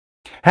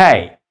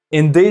Hey,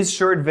 in this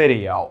short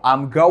video,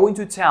 I'm going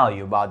to tell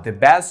you about the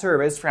best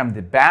service from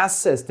the best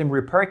system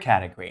repair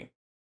category.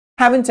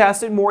 Having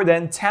tested more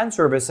than 10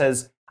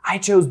 services, I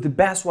chose the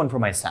best one for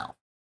myself.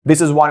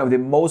 This is one of the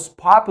most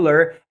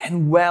popular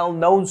and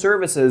well-known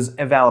services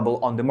available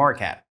on the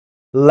market.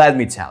 Let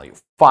me tell you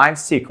 5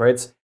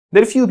 secrets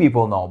that few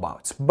people know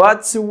about,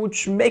 but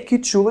which make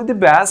it truly the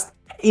best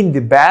in the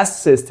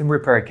best system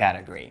repair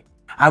category.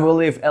 I will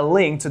leave a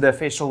link to the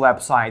official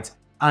website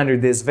under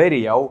this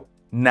video.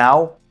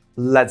 Now,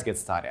 let's get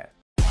started.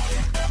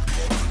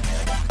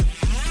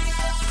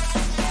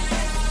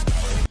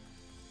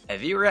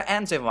 Avira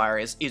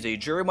Antivirus is a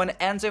German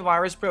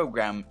antivirus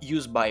program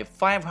used by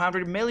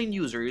 500 million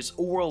users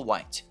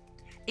worldwide.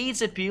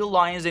 Its appeal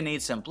lies in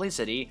its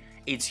simplicity,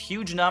 its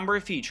huge number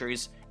of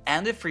features,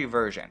 and the free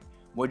version,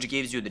 which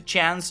gives you the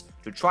chance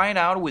to try it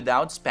out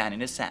without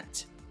spending a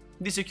cent.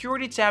 The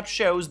Security tab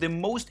shows the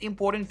most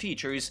important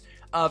features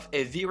of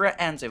Avira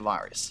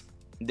Antivirus.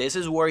 This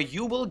is where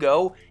you will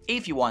go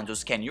if you want to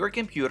scan your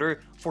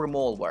computer for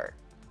malware.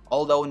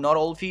 Although not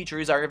all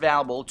features are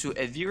available to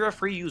Avira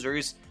free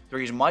users,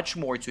 there is much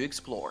more to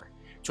explore.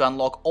 To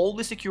unlock all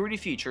the security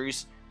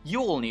features,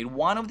 you will need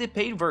one of the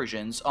paid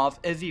versions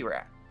of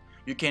Avira.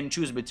 You can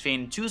choose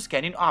between 2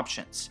 scanning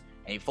options,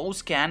 a full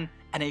scan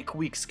and a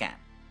quick scan.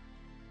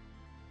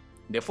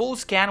 The full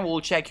scan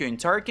will check your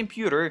entire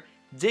computer,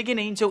 digging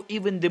into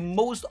even the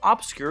most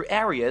obscure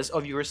areas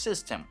of your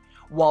system,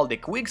 while the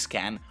quick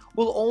scan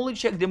will only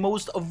check the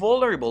most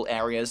vulnerable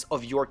areas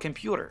of your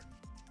computer.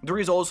 There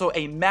is also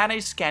a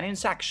managed scanning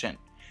section.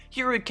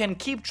 Here you can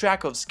keep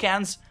track of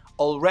scans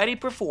already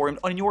performed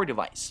on your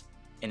device.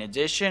 In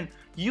addition,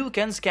 you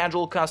can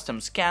schedule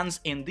custom scans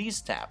in this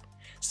tab.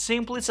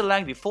 Simply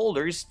select the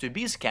folders to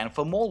be scanned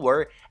for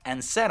malware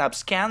and set up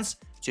scans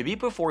to be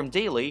performed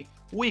daily,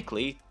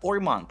 weekly, or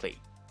monthly.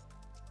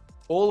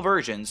 All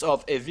versions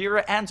of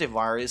Avira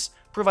Antivirus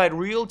provide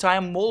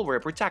real-time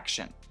malware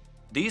protection.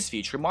 This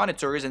feature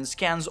monitors and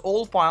scans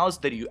all files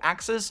that you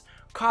access,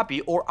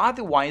 copy, or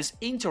otherwise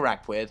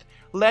interact with,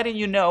 letting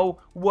you know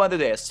whether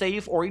they are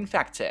safe or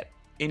infected.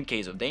 In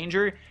case of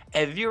danger,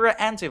 Avira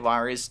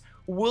Antivirus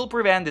will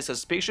prevent the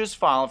suspicious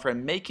file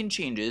from making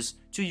changes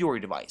to your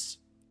device.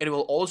 It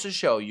will also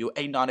show you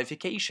a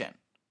notification.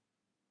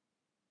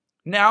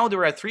 Now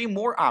there are 3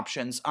 more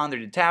options under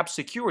the tab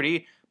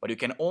Security, but you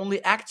can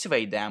only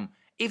activate them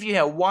if you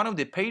have one of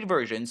the paid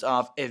versions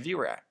of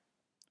Avira.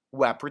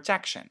 Web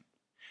Protection.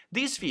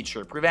 This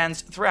feature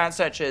prevents threats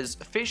such as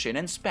phishing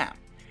and spam,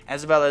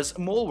 as well as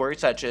malware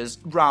such as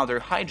browser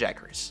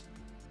hijackers.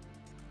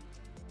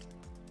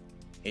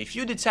 If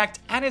you detect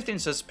anything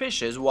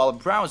suspicious while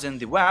browsing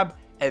the web,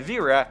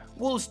 Avira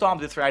will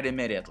stop the threat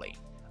immediately.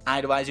 I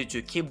advise you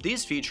to keep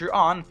this feature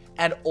on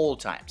at all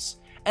times,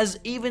 as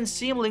even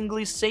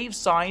seemingly safe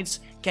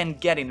sites can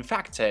get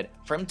infected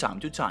from time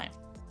to time.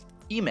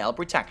 Email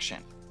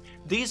Protection.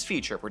 This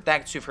feature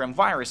protects you from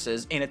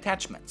viruses in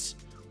attachments.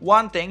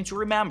 One thing to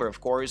remember,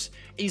 of course,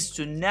 is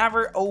to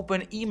never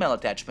open email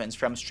attachments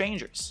from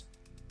strangers.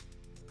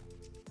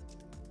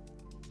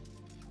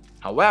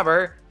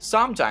 However,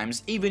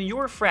 sometimes even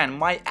your friend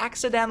might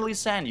accidentally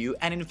send you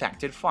an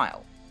infected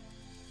file.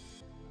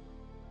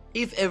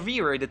 If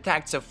Avira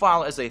detects a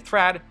file as a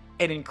threat,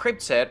 it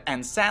encrypts it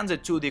and sends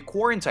it to the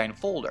quarantine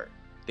folder.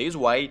 This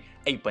way,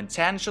 a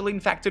potentially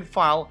infected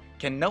file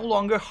can no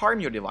longer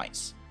harm your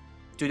device.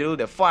 To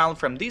delete a file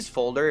from this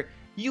folder,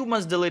 you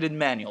must delete it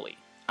manually.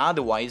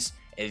 Otherwise,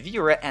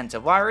 Avira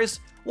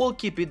Antivirus will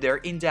keep it there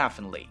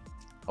indefinitely.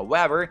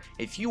 However,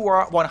 if you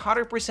are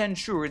 100%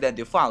 sure that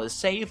the file is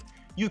safe,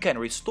 you can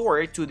restore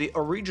it to the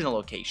original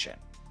location.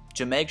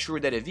 To make sure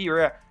that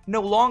Avira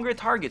no longer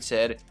targets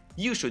it,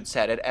 you should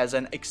set it as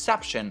an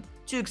exception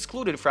to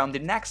exclude it from the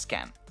next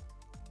scan.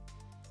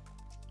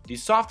 The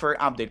Software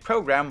Update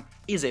program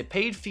is a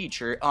paid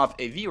feature of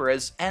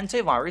Avira's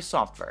antivirus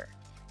software.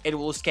 It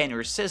will scan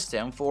your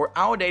system for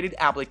outdated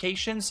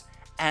applications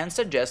and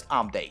suggest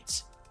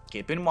updates.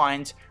 Keep in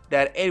mind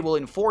that it will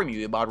inform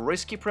you about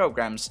risky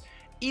programs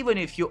even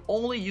if you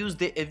only use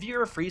the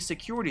Avira Free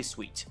Security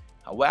Suite.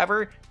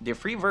 However, the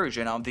free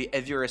version of the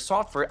Avira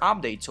Software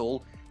Update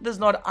tool does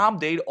not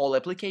update all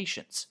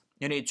applications.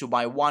 You need to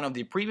buy one of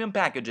the premium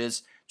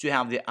packages to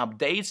have the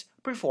updates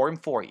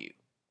performed for you.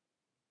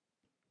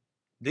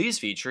 This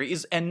feature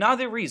is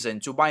another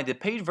reason to buy the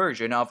paid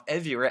version of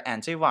Avira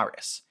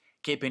Antivirus.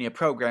 Keeping your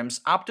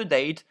programs up to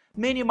date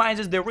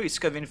minimizes the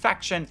risk of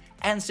infection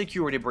and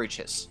security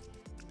breaches.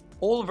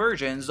 All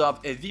versions of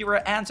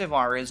Avira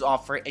Antivirus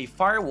offer a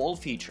firewall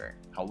feature.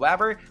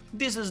 However,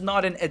 this is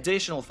not an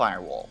additional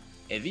firewall.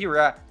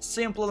 Avira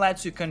simply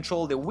lets you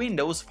control the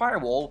Windows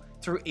firewall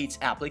through its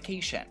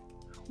application.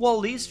 While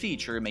this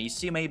feature may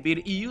seem a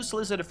bit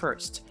useless at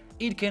first,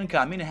 it can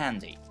come in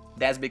handy.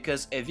 That's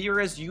because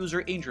Avira's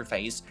user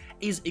interface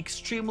is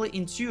extremely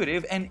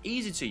intuitive and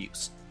easy to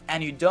use,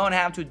 and you don't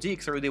have to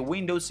dig through the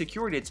Windows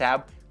Security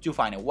tab to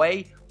find a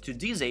way to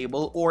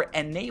disable or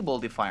enable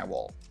the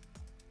firewall.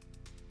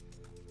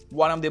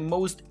 One of the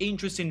most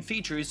interesting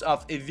features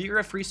of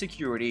Avira Free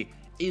Security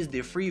is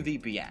the free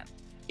VPN.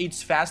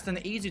 It's fast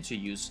and easy to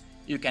use.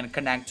 You can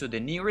connect to the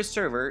nearest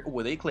server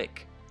with a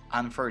click.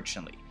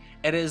 Unfortunately,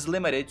 it is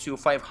limited to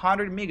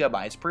 500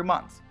 megabytes per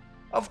month.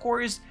 Of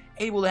course,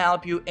 it will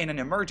help you in an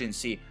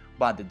emergency,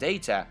 but the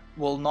data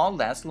will not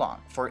last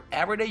long. For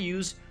everyday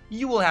use,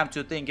 you will have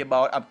to think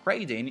about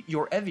upgrading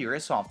your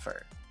Avira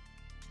software.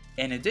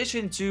 In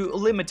addition to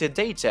limited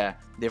data,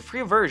 the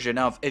free version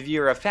of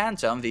Avira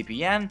Phantom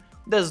VPN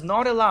does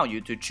not allow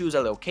you to choose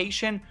a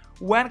location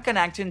when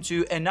connecting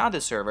to another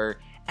server,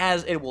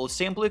 as it will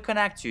simply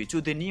connect you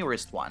to the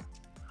nearest one.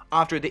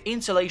 After the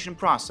installation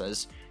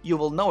process, you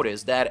will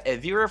notice that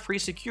Avira Free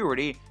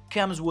Security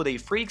comes with a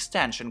free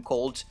extension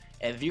called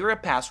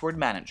Avira Password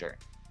Manager.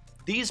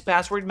 This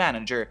password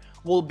manager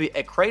will be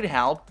a great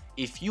help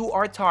if you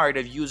are tired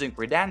of using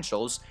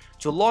credentials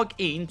to log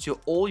in to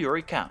all your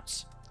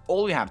accounts.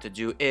 All you have to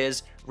do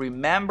is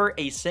remember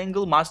a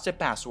single master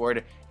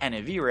password, and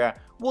Avira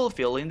will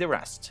fill in the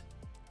rest.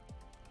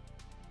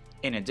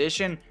 In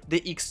addition,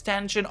 the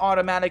extension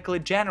automatically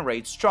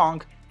generates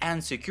strong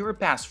and secure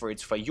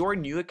passwords for your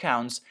new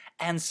accounts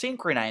and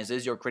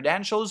synchronizes your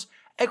credentials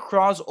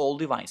across all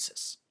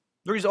devices.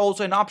 There is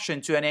also an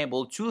option to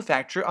enable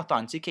two-factor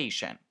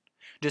authentication.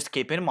 Just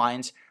keep in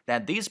mind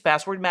that this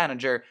password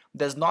manager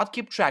does not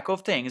keep track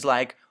of things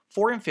like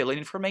form filling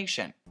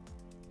information.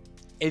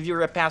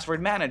 Avira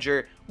Password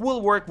Manager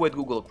will work with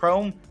Google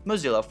Chrome,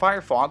 Mozilla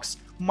Firefox,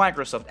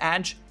 Microsoft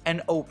Edge,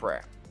 and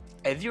Opera.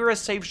 Avira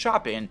Safe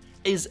Shopping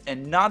is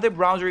another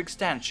browser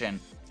extension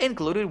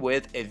included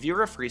with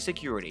Avira Free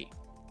Security.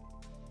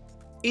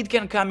 It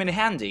can come in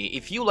handy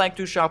if you like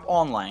to shop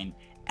online,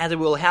 as it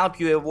will help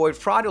you avoid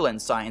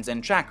fraudulent signs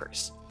and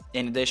trackers.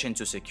 In addition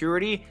to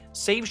security,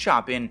 Safe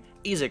Shopping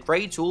is a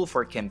great tool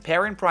for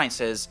comparing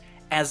prices,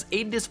 as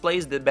it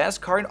displays the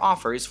best current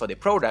offers for the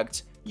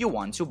product you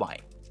want to buy.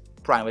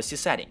 Privacy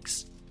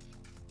settings.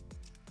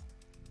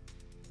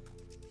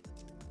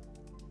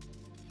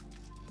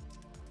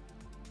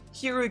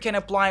 Here you can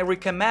apply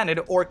recommended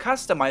or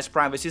customized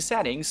privacy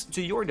settings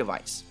to your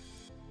device.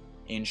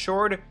 In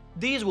short,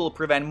 these will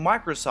prevent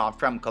Microsoft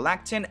from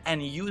collecting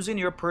and using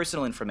your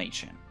personal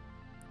information.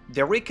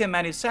 The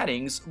recommended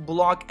settings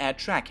block ad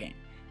tracking,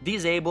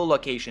 disable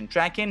location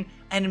tracking,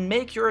 and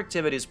make your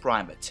activities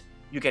private.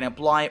 You can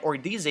apply or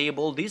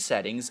disable these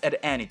settings at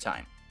any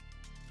time.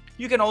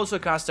 You can also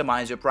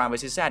customize your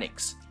privacy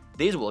settings.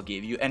 These will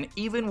give you an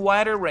even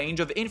wider range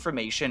of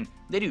information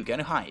that you can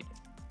hide.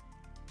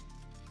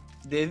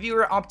 The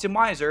Avira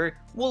Optimizer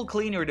will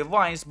clean your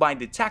device by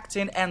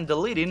detecting and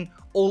deleting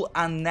all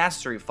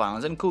unnecessary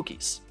files and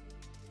cookies.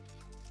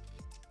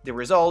 The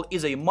result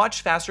is a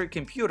much faster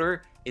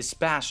computer,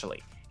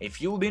 especially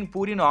if you've been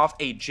putting off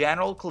a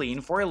general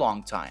clean for a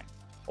long time.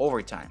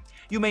 Over time,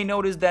 you may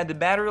notice that the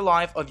battery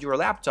life of your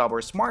laptop or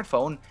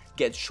smartphone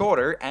gets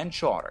shorter and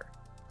shorter.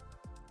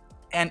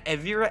 And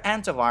Avira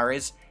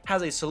Antivirus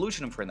has a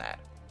solution for that.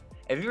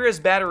 Avira's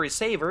Battery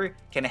Saver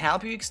can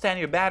help you extend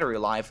your battery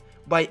life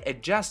by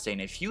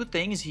adjusting a few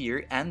things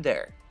here and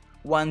there.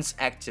 Once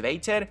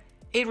activated,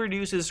 it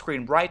reduces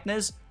screen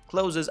brightness,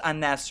 closes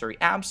unnecessary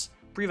apps,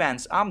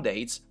 prevents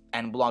updates,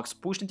 and blocks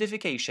push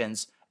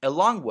notifications,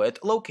 along with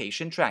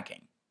location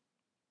tracking.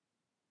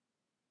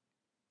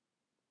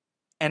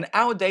 An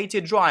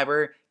outdated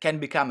driver can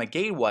become a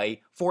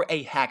gateway for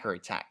a hacker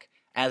attack.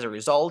 As a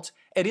result,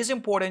 it is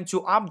important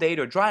to update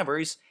your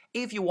drivers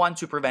if you want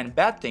to prevent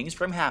bad things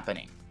from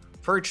happening.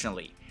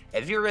 Fortunately,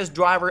 Avira's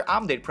driver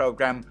update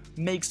program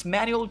makes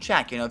manual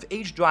checking of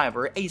each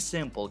driver a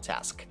simple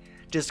task.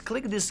 Just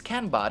click the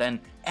scan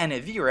button and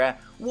Avira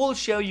will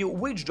show you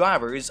which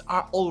drivers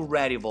are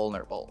already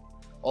vulnerable.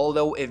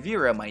 Although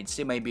Avira might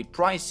seem a bit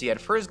pricey at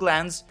first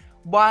glance,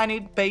 buying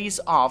it pays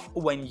off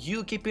when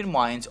you keep in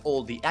mind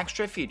all the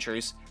extra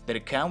features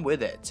that come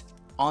with it.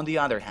 On the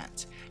other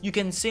hand, you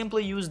can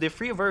simply use the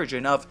free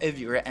version of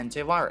Avira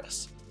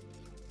Antivirus.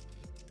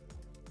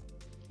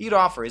 It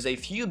offers a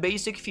few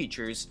basic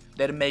features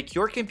that make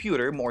your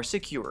computer more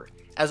secure,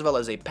 as well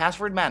as a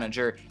password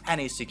manager and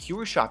a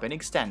secure shopping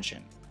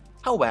extension.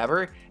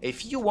 However,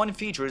 if you want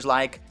features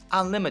like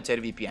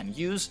unlimited VPN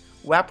use,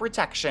 web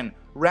protection,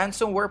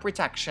 ransomware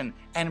protection,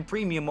 and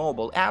premium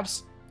mobile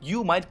apps,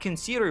 you might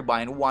consider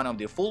buying one of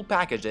the full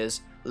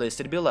packages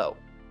listed below.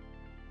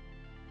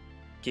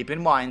 Keep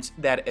in mind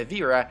that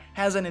Avira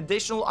has an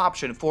additional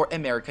option for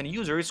American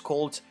users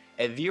called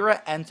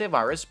Avira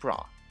Antivirus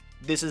Pro.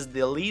 This is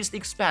the least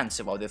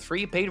expensive of the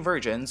three paid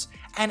versions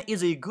and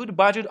is a good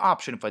budget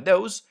option for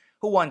those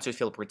who want to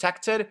feel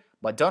protected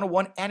but don't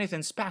want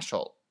anything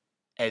special.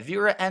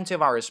 Avira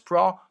Antivirus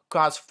Pro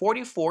costs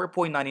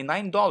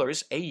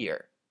 $44.99 a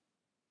year.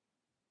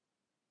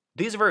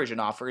 This version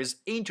offers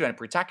internet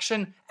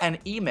protection and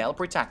email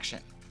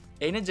protection.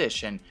 In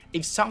addition,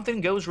 if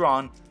something goes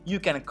wrong, you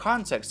can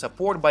contact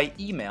support by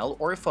email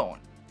or phone.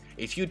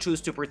 If you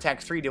choose to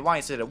protect 3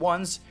 devices at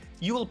once,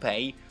 you will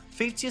pay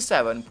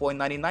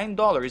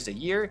 $57.99 a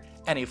year,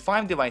 and a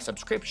 5-device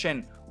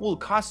subscription will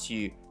cost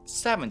you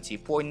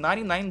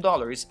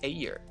 $70.99 a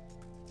year.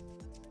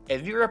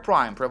 Avira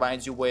Prime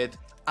provides you with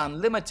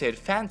unlimited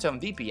Phantom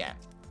VPN,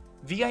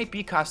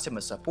 VIP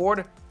customer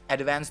support,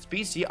 Advanced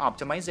PC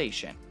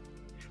Optimization.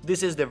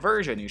 This is the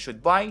version you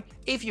should buy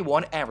if you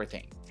want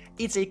everything.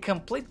 It's a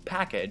complete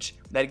package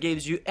that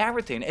gives you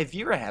everything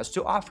Avira has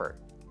to offer.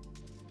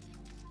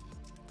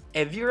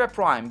 Avira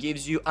Prime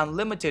gives you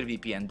unlimited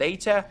VPN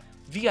data,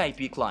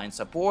 VIP client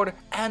support,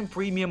 and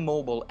premium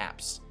mobile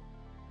apps.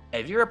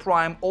 Avira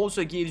Prime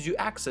also gives you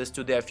access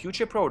to their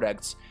future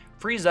products,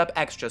 frees up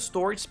extra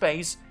storage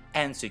space,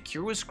 and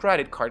secures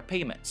credit card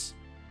payments.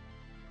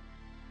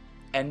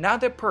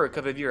 Another perk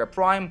of Avira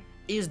Prime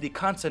is the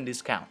constant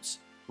discounts.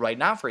 Right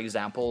now, for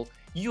example,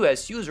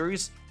 US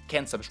users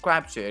can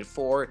subscribe to it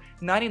for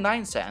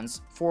 99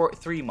 cents for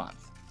 3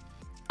 months.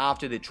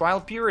 After the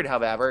trial period,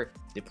 however,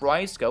 the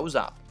price goes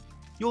up.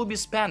 You'll be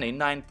spending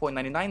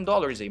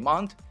 $9.99 a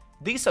month.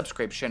 This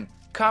subscription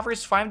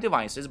covers 5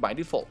 devices by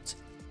default.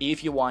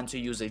 If you want to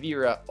use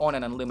Avira on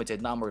an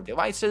unlimited number of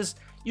devices,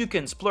 you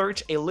can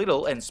splurge a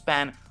little and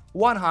spend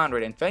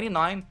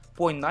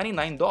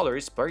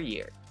 $129.99 per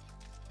year.